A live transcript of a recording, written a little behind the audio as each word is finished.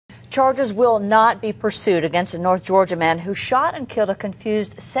Charges will not be pursued against a North Georgia man who shot and killed a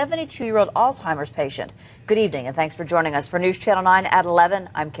confused 72-year-old Alzheimer's patient. Good evening, and thanks for joining us for News Channel 9 at 11.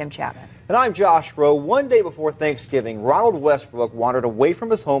 I'm Kim Chapman. And I'm Josh Rowe. One day before Thanksgiving, Ronald Westbrook wandered away from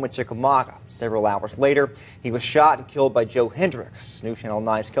his home in Chickamauga. Several hours later, he was shot and killed by Joe Hendricks. News Channel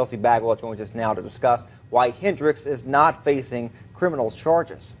 9's Kelsey Bagwell joins us now to discuss why Hendricks is not facing criminal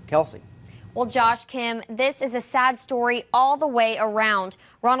charges. Kelsey. Well, Josh, Kim, this is a sad story all the way around.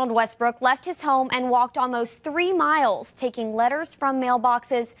 Ronald Westbrook left his home and walked almost 3 miles, taking letters from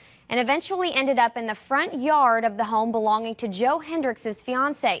mailboxes, and eventually ended up in the front yard of the home belonging to Joe Hendricks'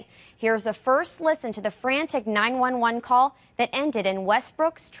 fiancee. Here's a first listen to the frantic 911 call that ended in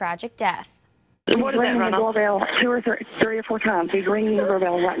Westbrook's tragic death. What is that, Ronald? The doorbell three or four times. He's ringing the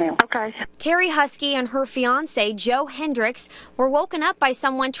doorbell right now. Okay. Terry Husky and her fiancé, Joe Hendricks, were woken up by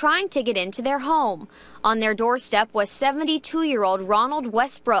someone trying to get into their home. On their doorstep was 72-year-old Ronald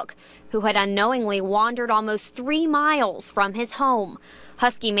Westbrook, who had unknowingly wandered almost 3 miles from his home.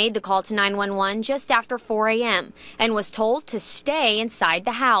 Husky made the call to 911 just after 4 a.m. and was told to stay inside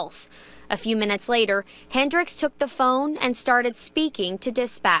the house. A few minutes later, Hendricks took the phone and started speaking to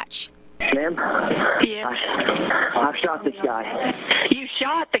dispatch. Ma'am? Yeah. I shot this guy. You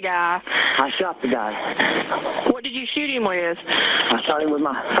shot the guy? I shot the guy. What did you shoot him with? I shot him with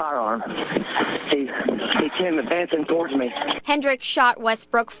my firearm. He came advancing towards me. Hendricks shot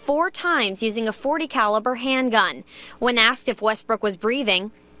Westbrook 4 times using a .40 caliber handgun. When asked if Westbrook was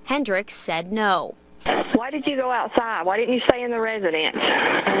breathing, Hendricks said no. Why did you go outside? Why didn't you stay in the residence?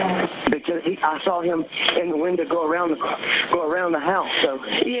 Because I saw him in the window go around the house. So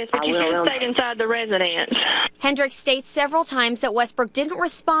yes, but you should have stayed inside the residence. Hendricks states several times that Westbrook didn't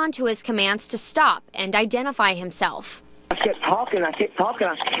respond to his commands to stop and identify himself. I kept talking.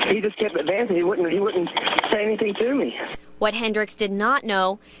 He just kept advancing. He wouldn't say anything to me. What Hendricks did not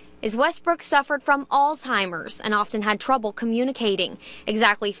know is Westbrook suffered from Alzheimer's and often had trouble communicating.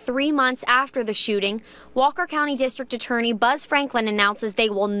 Exactly 3 months after the shooting, Walker County District Attorney Buzz Franklin announces they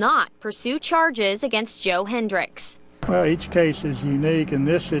will not pursue charges against Joe Hendricks. Well, each case is unique. In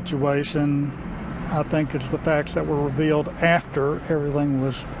this situation, I think it's the facts that were revealed after everything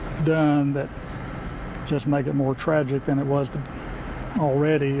was done that just make it more tragic than it was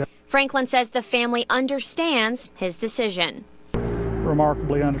already. Franklin says the family understands his decision.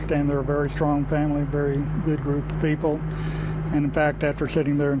 Remarkably understand they're a very strong family, very good group of people. And in fact, after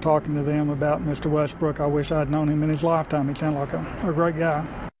sitting there and talking to them about Mr. Westbrook, I wish I'd known him in his lifetime. He sounded like a great guy.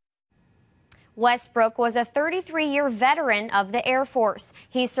 Westbrook was a 33-year veteran of the Air Force.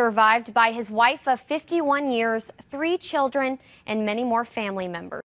 He's survived by his wife of 51 years, 3 children, and many more family members.